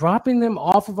 We are dropping them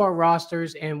off of our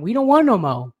rosters, and we don't want no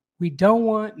more. We don't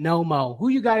want no mo. Who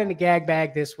you got in the gag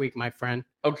bag this week, my friend?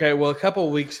 Okay, well, a couple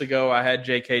of weeks ago, I had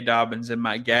J.K. Dobbins in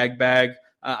my gag bag.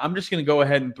 I'm just going to go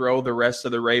ahead and throw the rest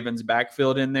of the Ravens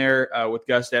backfield in there with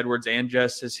Gus Edwards and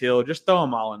Justice Hill. Just throw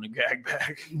them all in the gag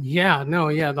bag. Yeah,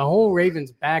 the whole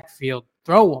Ravens backfield.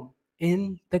 Throw them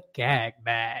in the gag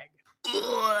bag.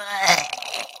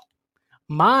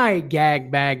 My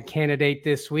gag bag candidate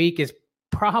this week is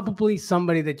probably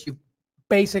somebody that you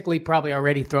basically probably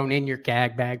already thrown in your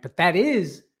gag bag, but that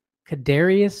is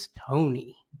Kadarius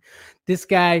Toney. This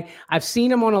guy, I've seen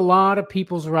him on a lot of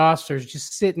people's rosters,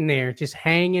 just sitting there, just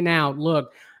hanging out.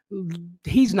 Look,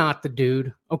 he's not the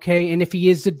dude, okay? And if he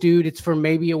is the dude, it's for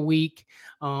maybe a week.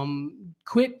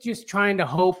 Quit just trying to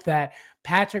hope that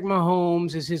Patrick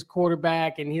Mahomes is his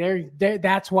quarterback, and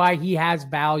that's why he has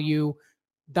value.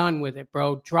 Done with it,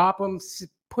 bro. Drop him,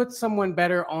 put someone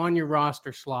better on your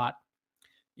roster slot.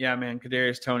 Yeah, man,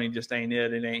 Kadarius Toney just ain't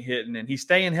it. It ain't hitting, and he's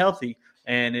staying healthy,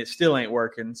 and it still ain't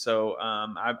working. So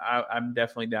I'm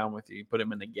definitely down with you. Put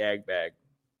him in the gag bag.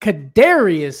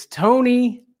 Kadarius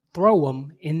Toney, throw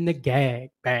him in the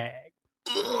gag bag.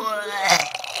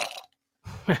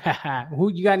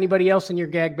 Who you got? Anybody else in your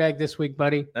gag bag this week,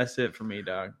 buddy? That's it for me,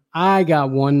 dog. I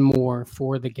got one more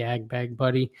for the gag bag,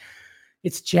 buddy.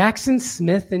 It's Jackson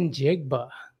Smith and Jigba.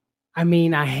 I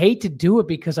mean, I hate to do it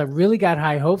because I really got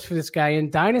high hopes for this guy. In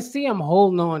Dynasty, I'm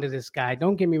holding on to this guy.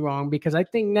 Don't get me wrong, because I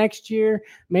think next year,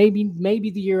 maybe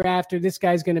the year after, this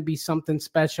guy's going to be something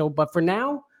special. But for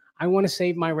now, I want to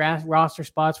save my roster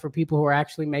spots for people who are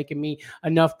actually making me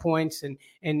enough points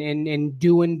and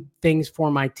doing things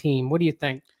for my team. What do you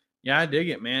think? Yeah, I dig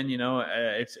it, man.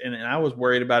 And I was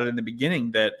worried about it in the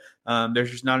beginning that there's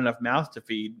just not enough mouths to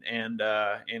feed, and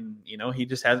he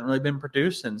just hasn't really been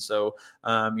producing. So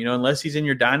unless he's in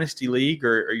your dynasty league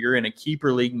or you're in a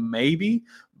keeper league, maybe,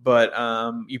 but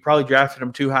you probably drafted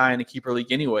him too high in a keeper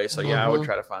league anyway. So yeah, I would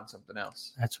try to find something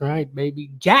else. That's right,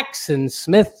 baby. Jackson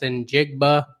Smith and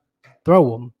Jigba, throw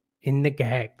them in the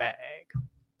gag bag.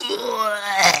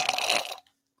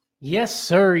 Yes,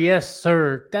 sir. Yes,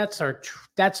 sir. That's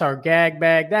our gag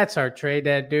bag. That's our trade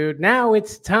that dude. Now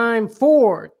it's time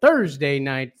for Thursday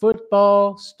Night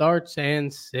Football starts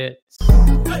and sits.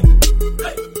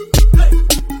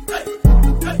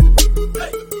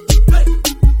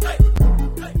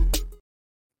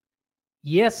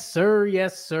 Yes, sir.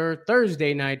 Yes, sir.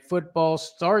 Thursday Night Football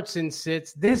starts and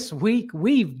sits. This week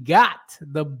we've got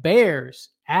the Bears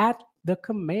at the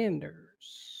Commanders.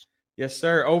 Yes,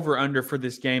 sir. Over under for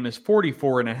this game is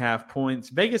 44.5 points.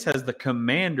 Vegas has the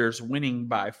Commanders winning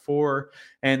by 4.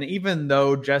 And even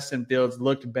though Justin Fields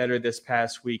looked better this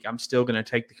past week, I'm still going to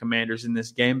take the Commanders in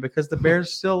this game because the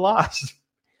Bears still lost.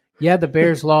 Yeah, the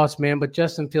Bears lost, man, but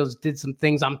Justin Fields did some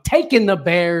things. I'm taking the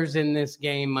Bears in this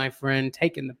game, my friend.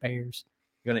 Taking the Bears.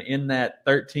 Going to end that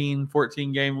 13,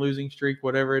 14 game losing streak,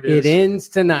 whatever it is. It ends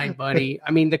tonight, buddy. I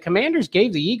mean, the Commanders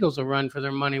gave the Eagles a run for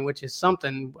their money, which is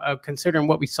something considering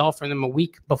what we saw from them a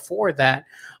week before that.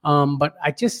 But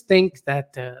I just think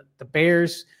that the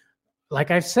Bears, like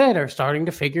I've said, are starting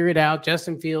to figure it out.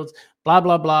 Justin Fields, blah,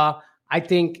 blah, blah. I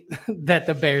think that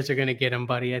the Bears are going to get him,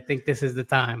 buddy. I think this is the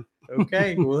time.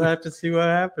 Okay, we'll have to see what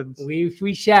happens.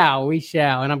 We shall.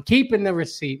 And I'm keeping the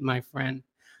receipt, my friend.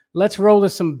 Let's roll to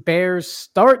some Bears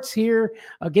starts here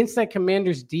against that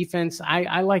Commanders defense.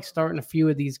 I like starting a few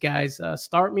of these guys.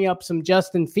 Start me up some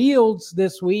Justin Fields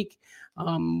this week.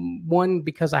 One,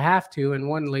 because I have to in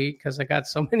one league because I got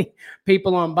so many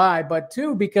people on bye, but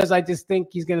two, because I just think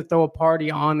he's going to throw a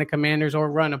party on the Commanders or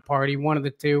run a party, one of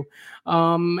the two.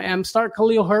 And start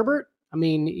Khalil Herbert. I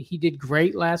mean, he did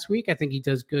great last week. I think he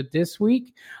does good this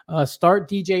week. Start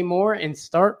DJ Moore and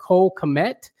start Cole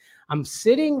Kmet. I'm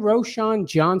sitting Roschon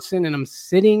Johnson and I'm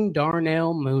sitting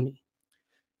Darnell Mooney.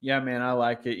 Yeah, man, I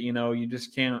like it. You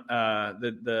just can't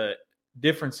the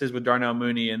differences with Darnell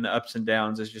Mooney and the ups and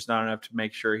downs is just not enough to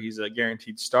make sure he's a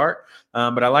guaranteed start.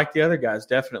 But I like the other guys,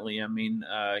 definitely. I mean,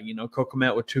 Cole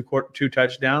Kmet with two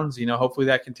touchdowns, hopefully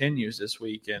that continues this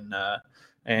week.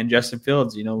 And Justin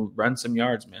Fields, run some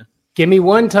yards, man. Give me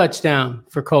one touchdown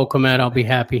for Cole Kmet. I'll be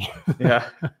happy. Yeah,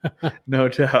 no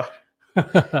doubt.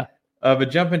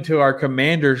 But jumping to our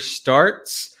Commanders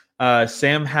starts,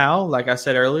 Sam Howell, like I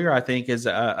said earlier, I think is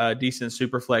a decent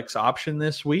super flex option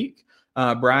this week.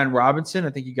 Brian Robinson, I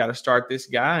think you got to start this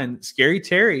guy. And Scary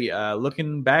Terry,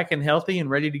 looking back and healthy and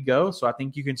ready to go. So I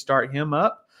think you can start him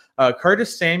up.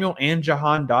 Curtis Samuel and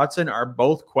Jahan Dotson are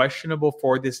both questionable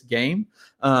for this game.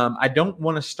 I don't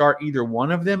want to start either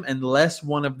one of them unless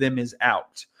one of them is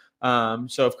out.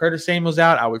 So if Curtis Samuel's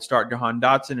out, I would start Jahan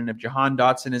Dotson. And if Jahan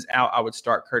Dotson is out, I would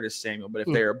start Curtis Samuel. But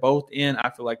if they are both in, I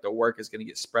feel like the work is going to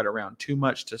get spread around too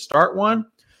much to start one.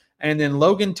 And then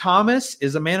Logan Thomas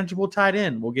is a manageable tight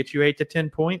end. We'll get you 8 to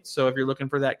 10 points. So if you're looking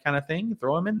for that kind of thing,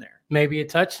 throw him in there. Maybe a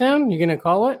touchdown? You're going to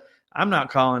call it? I'm not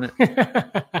calling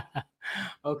it.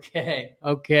 Okay.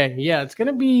 Yeah, it's going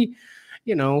to be,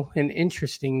 an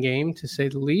interesting game to say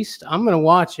the least. I'm going to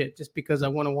watch it just because I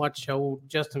want to watch old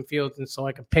Justin Fields and so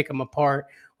I can pick him apart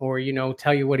or,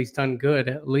 tell you what he's done good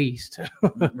at least.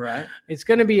 Right. It's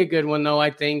going to be a good one, though, I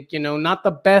think. Not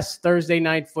the best Thursday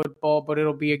night football, but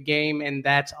it'll be a game, and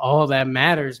that's all that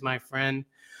matters, my friend.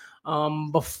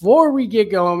 Before we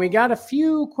get going, we got a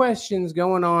few questions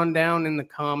going on down in the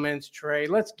comments, Trey.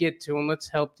 Let's get to them. Let's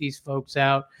help these folks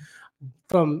out.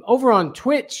 From over on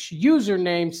Twitch,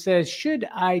 username says, should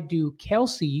I do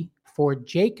Kelsey for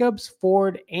Jacobs,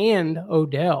 Ford, and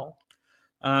Odell?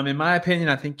 In my opinion,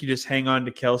 I think you just hang on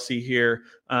to Kelsey here.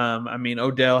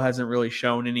 Odell hasn't really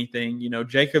shown anything.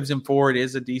 Jacobs and Ford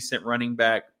is a decent running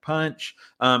back punch.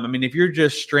 If you're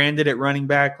just stranded at running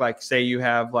back, like say you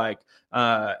have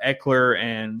Eckler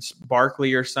and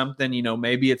Barkley or something,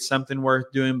 maybe it's something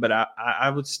worth doing, but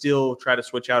I would still try to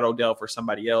switch out Odell for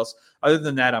somebody else. Other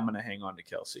than that, I'm going to hang on to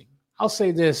Kelsey. I'll say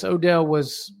this. Odell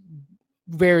was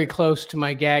very close to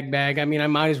my gag bag. I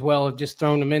might as well have just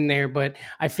thrown him in there, but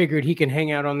I figured he can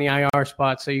hang out on the IR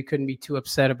spot, so you couldn't be too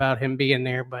upset about him being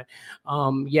there. But,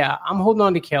 I'm holding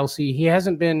on to Kelsey. He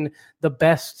hasn't been the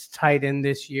best tight end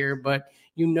this year, but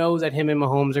that him and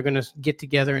Mahomes are going to get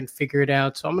together and figure it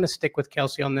out. So I'm going to stick with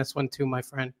Kelsey on this one too, my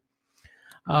friend.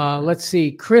 Let's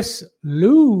see. Chris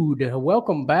Lude.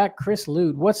 Welcome back, Chris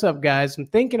Lude. What's up, guys? I'm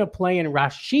thinking of playing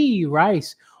Rashee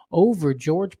Rice over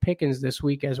George Pickens this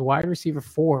week as wide receiver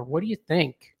 4. What do you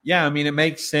think? Yeah, it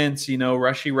makes sense.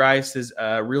 Rashee Rice has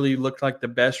really looked like the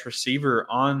best receiver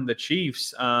on the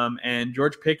Chiefs. And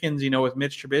George Pickens, with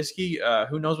Mitch Trubisky,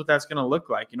 who knows what that's going to look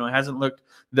like. It hasn't looked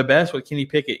the best with Kenny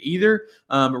Pickett either.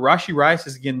 Rashee Rice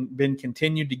has been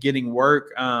continued to getting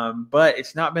work, but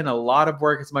it's not been a lot of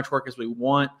work, as much work as we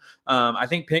want. I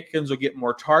think Pickens will get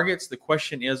more targets. The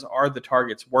question is, are the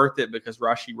targets worth it? Because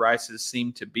Rashee Rice's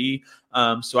seem to be.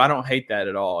 So I don't hate that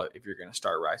at all if you're going to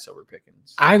start Rice over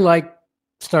Pickens. I like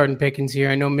starting Pickens here.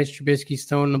 I know Mitch Trubisky's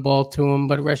throwing the ball to him,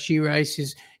 but Rashee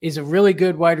Rice is a really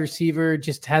good wide receiver,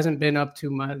 just hasn't been up to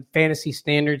my fantasy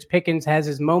standards. Pickens has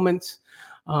his moments.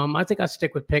 I think I'll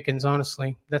stick with Pickens,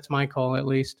 honestly. That's my call, at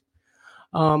least.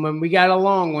 And we got a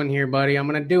long one here, buddy. I'm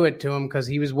going to do it to him because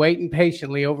he was waiting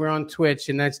patiently over on Twitch,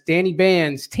 and that's Danny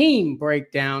Band's team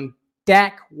breakdown.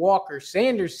 Dak, Walker,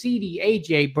 Sanders, CD,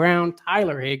 AJ Brown,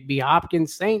 Tyler Higbee,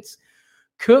 Hopkins, Saints,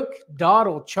 Cook,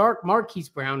 Dottle, Chark, Marquise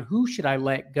Brown. Who should I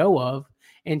let go of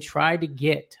and try to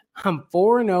get? I'm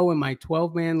 4-0 in my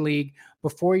 12-man league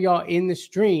before y'all in the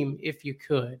stream, if you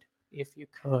could.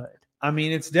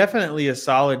 It's definitely a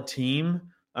solid team.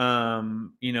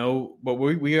 But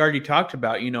we already talked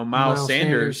about, Miles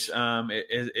Sanders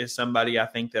is somebody I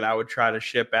think that I would try to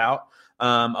ship out.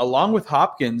 Along with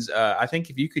Hopkins, I think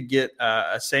if you could get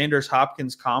a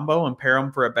Sanders-Hopkins combo and pair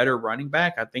them for a better running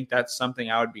back, I think that's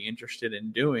something I would be interested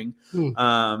in doing.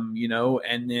 And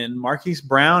then Marquise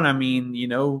Brown,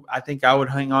 I think I would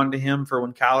hang on to him for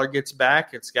when Kyler gets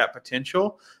back. It's got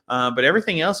potential. But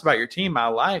everything else about your team I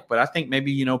like. But I think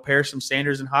maybe, pair some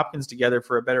Sanders and Hopkins together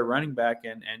for a better running back,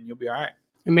 and you'll be all right.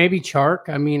 And maybe Chark.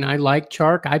 I mean, I like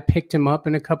Chark. I picked him up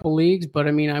in a couple leagues, but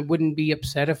I mean, I wouldn't be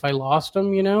upset if I lost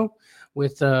him,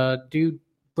 with dude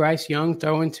Bryce Young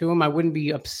throwing to him. I wouldn't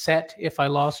be upset if I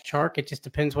lost Chark. It just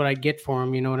depends what I get for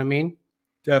him. You know what I mean?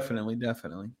 Definitely.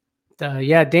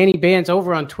 Danny Bands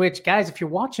over on Twitch. Guys, if you're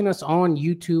watching us on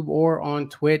YouTube or on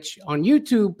Twitch, on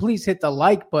YouTube, please hit the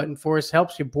like button for us.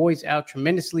 Helps your boys out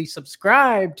tremendously.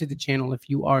 Subscribe to the channel if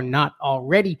you are not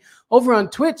already. Over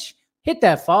on Twitch, hit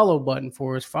that follow button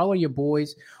for us. Follow your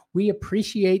boys. We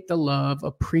appreciate the love.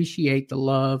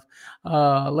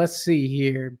 Let's see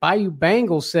here. Bayou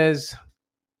Bangle says,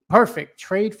 perfect.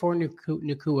 Trade for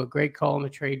Nakua. Great call on the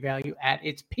trade value at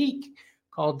its peak.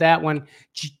 Called that one.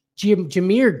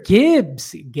 Jahmyr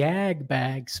Gibbs gag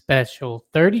bag special.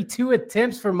 32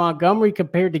 attempts for Montgomery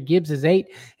compared to Gibbs' 8.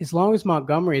 As long as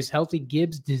Montgomery is healthy,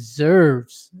 Gibbs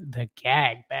deserves the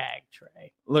gag bag,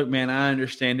 Trey. Look, man, I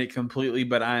understand it completely,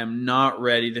 but I am not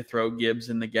ready to throw Gibbs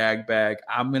in the gag bag.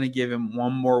 I'm going to give him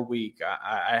one more week.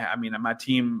 I mean, my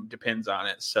team depends on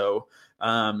it. So,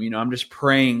 I'm just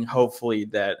praying, hopefully,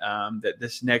 that that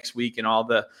this next week and all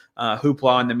the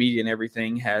hoopla in the media and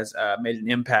everything has made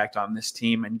an impact on this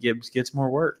team and Gibbs gets more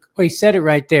work. Well, he said it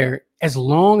right there. As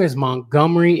long as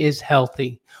Montgomery is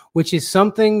healthy, which is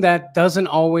something that doesn't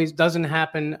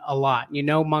happen a lot.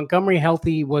 Montgomery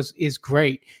healthy is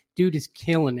great. Dude is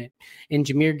killing it. And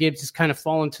Jahmyr Gibbs has kind of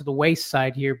fallen to the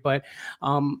wayside here. But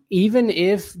even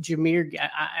if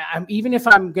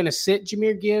I'm going to sit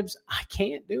Jahmyr Gibbs, I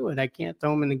can't do it. I can't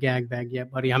throw him in the gag bag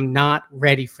yet, buddy. I'm not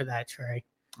ready for that, Trey.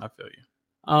 I feel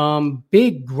you.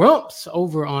 Big Grumps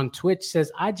over on Twitch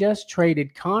says, I just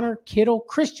traded Connor, Kittle,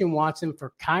 Christian Watson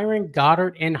for Kyron,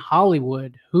 Goddard, and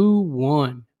Hollywood. Who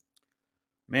won?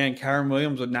 Man, Kyron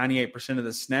Williams with 98% of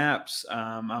the snaps.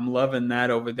 I'm loving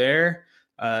that over there.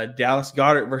 Dallas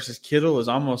Goedert versus Kittle is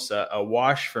almost a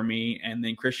wash for me, and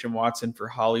then Christian Watson for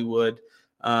Hollywood.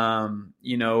 Man,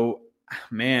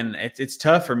 it's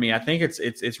tough for me. I think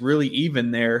it's really even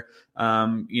there.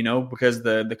 Because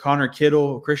the Connor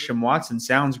Kittle, Christian Watson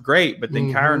sounds great, but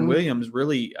then Kyron Williams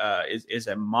really is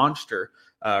a monster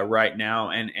right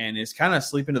now, and is kind of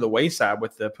sleeping to the wayside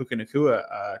with the Puka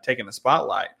Nacua taking the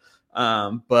spotlight.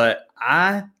 But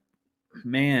I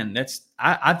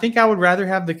think I would rather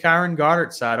have the Kyron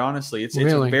Goddard side, honestly. It's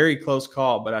a very close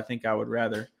call, but I think I would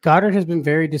rather. Goddard has been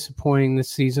very disappointing this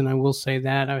season. I will say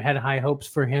that. I had high hopes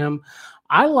for him.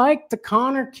 I like the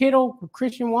Connor Kittle,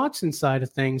 Christian Watson side of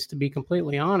things, to be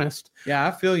completely honest. Yeah,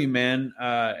 I feel you, man.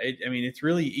 It's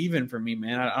really even for me,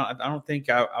 man. I don't think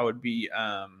I would be,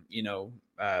 I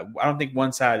don't think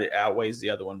one side outweighs the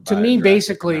other one. To me,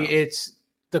 basically, it's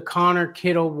the Connor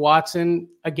Kittle Watson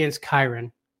against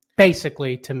Kyron.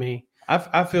 Basically, to me.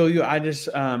 I feel you. I just,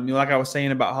 like I was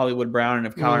saying about Hollywood Brown, and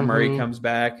if Kyler Murray comes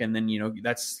back, and then,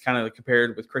 that's kind of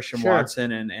compared with Christian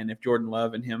Watson, and if Jordan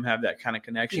Love and him have that kind of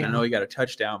connection. Yeah. I know he got a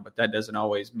touchdown, but that doesn't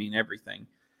always mean everything.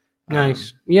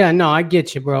 Nice. I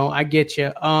get you, bro. I get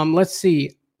you. Let's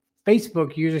see.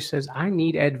 Facebook user says, I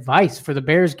need advice for the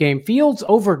Bears game. Fields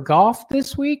over Goff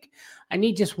this week. I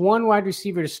need just one wide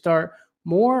receiver to start.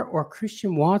 Moore or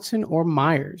Christian Watson or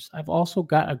Myers. I've also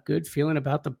got a good feeling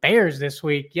about the Bears this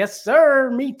week. Yes, sir.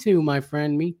 Me too, my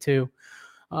friend. Me too.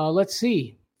 Let's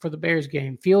see for the Bears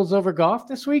game. Fields over Goff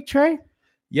this week, Trey?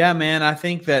 Yeah, man. I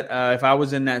think that if I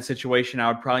was in that situation, I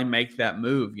would probably make that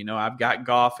move. I've got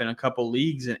Goff in a couple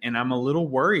leagues, and I'm a little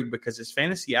worried because his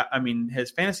fantasy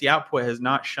output has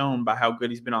not shown by how good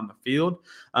he's been on the field.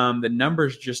 The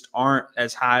numbers just aren't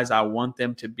as high as I want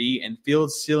them to be, and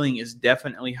Fields' ceiling is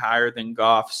definitely higher than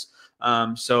Goff's.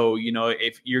 So,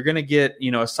 if you're going to get,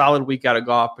 a solid week out of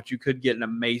Goff, but you could get an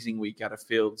amazing week out of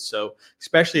Fields. So,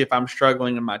 especially if I'm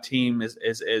struggling and my team is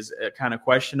kind of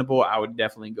questionable, I would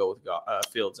definitely go with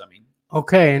Fields.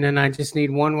 Okay. And then I just need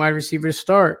one wide receiver to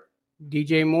start.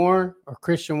 DJ Moore or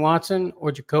Christian Watson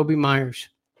or Jacoby Myers.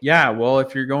 Yeah. Well,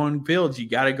 if you're going Fields, you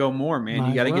got to go more, man.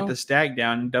 You got to get the stack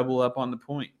down and double up on the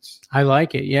points. I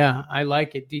like it. Yeah. I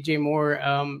like it. DJ Moore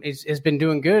has been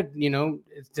doing good,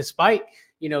 despite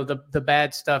the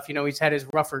bad stuff. He's had his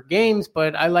rougher games,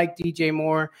 but I like DJ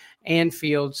Moore and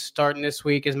Fields starting this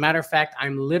week. As a matter of fact,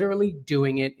 I'm literally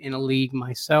doing it in a league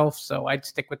myself, so I'd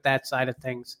stick with that side of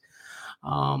things.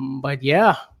 But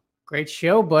yeah, great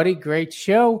show, buddy. Great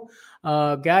show.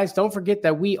 Guys, don't forget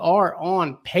that we are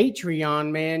on Patreon,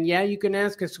 man. Yeah, you can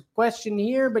ask us a question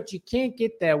here, but you can't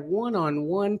get that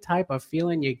one-on-one type of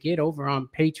feeling you get over on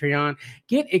Patreon.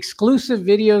 Get exclusive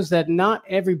videos that not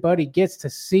everybody gets to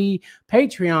see.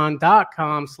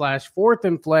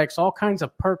 Patreon.com/4thandflex. All kinds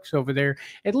of perks over there.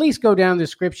 At least go down the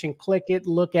description, click it,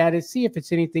 look at it, see if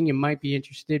it's anything you might be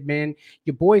interested in, man.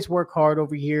 Your boys work hard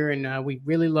over here, and we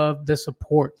really love the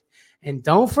support. And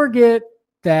don't forget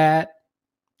that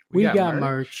we got merch.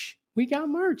 merch. We got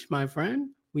merch, my friend.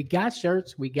 We got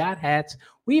shirts. We got hats.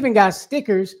 We even got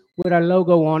stickers with our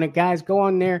logo on it. Guys, go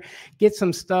on there. Get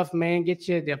some stuff, man. Get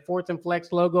you the 4th and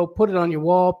Flex logo. Put it on your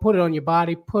wall. Put it on your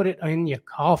body. Put it in your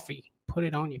coffee. Put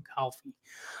it on your coffee.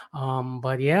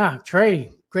 But yeah,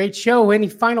 Trey, great show. Any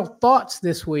final thoughts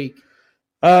this week?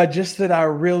 Just that I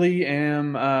really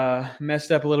am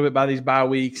messed up a little bit by these bye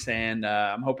weeks, and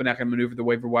I'm hoping I can maneuver the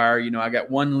waiver wire. You know, I got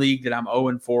one league that I'm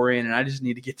 0-4 in, and I just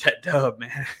need to get that dub,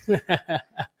 man.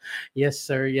 Yes,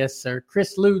 sir. Yes, sir.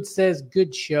 Chris Lude says,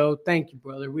 good show. Thank you,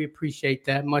 brother. We appreciate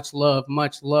that. Much love,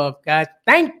 guys.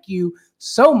 Thank you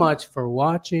so much for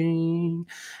watching,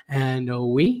 and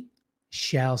we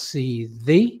shall see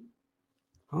thee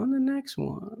on the next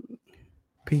one.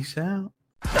 Peace out.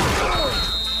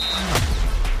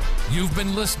 You've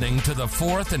been listening to the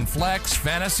 4th and Flex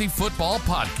Fantasy Football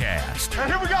Podcast.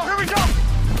 Here we go.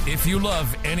 If you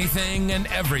love anything and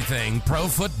everything pro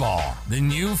football, then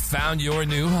you've found your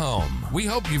new home. We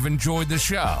hope you've enjoyed the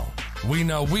show. We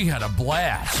know we had a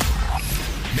blast.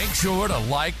 Make sure to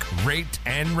like, rate,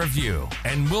 and review,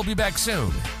 and we'll be back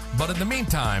soon. But in the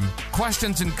meantime,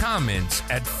 questions and comments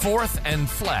at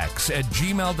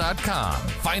 4thandflex@gmail.com.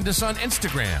 Find us on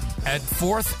Instagram at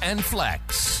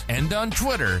 4thandflex and on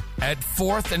Twitter at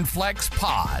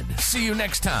 4thandflexpod. See you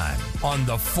next time on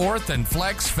the 4th and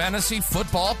Flex Fantasy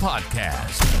Football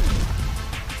Podcast.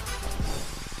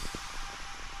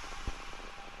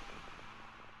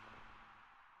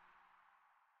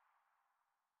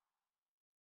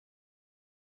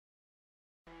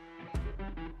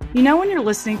 You know when you're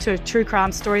listening to a true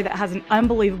crime story that has an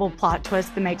unbelievable plot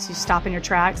twist that makes you stop in your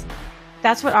tracks?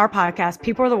 That's what our podcast,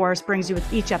 People Are the Worst, brings you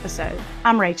with each episode.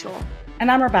 I'm Rachel.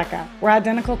 And I'm Rebecca. We're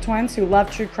identical twins who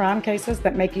love true crime cases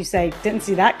that make you say, didn't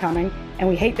see that coming, and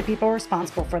we hate the people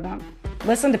responsible for them.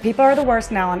 Listen to People Are the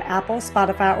Worst now on Apple,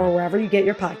 Spotify, or wherever you get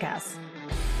your podcasts.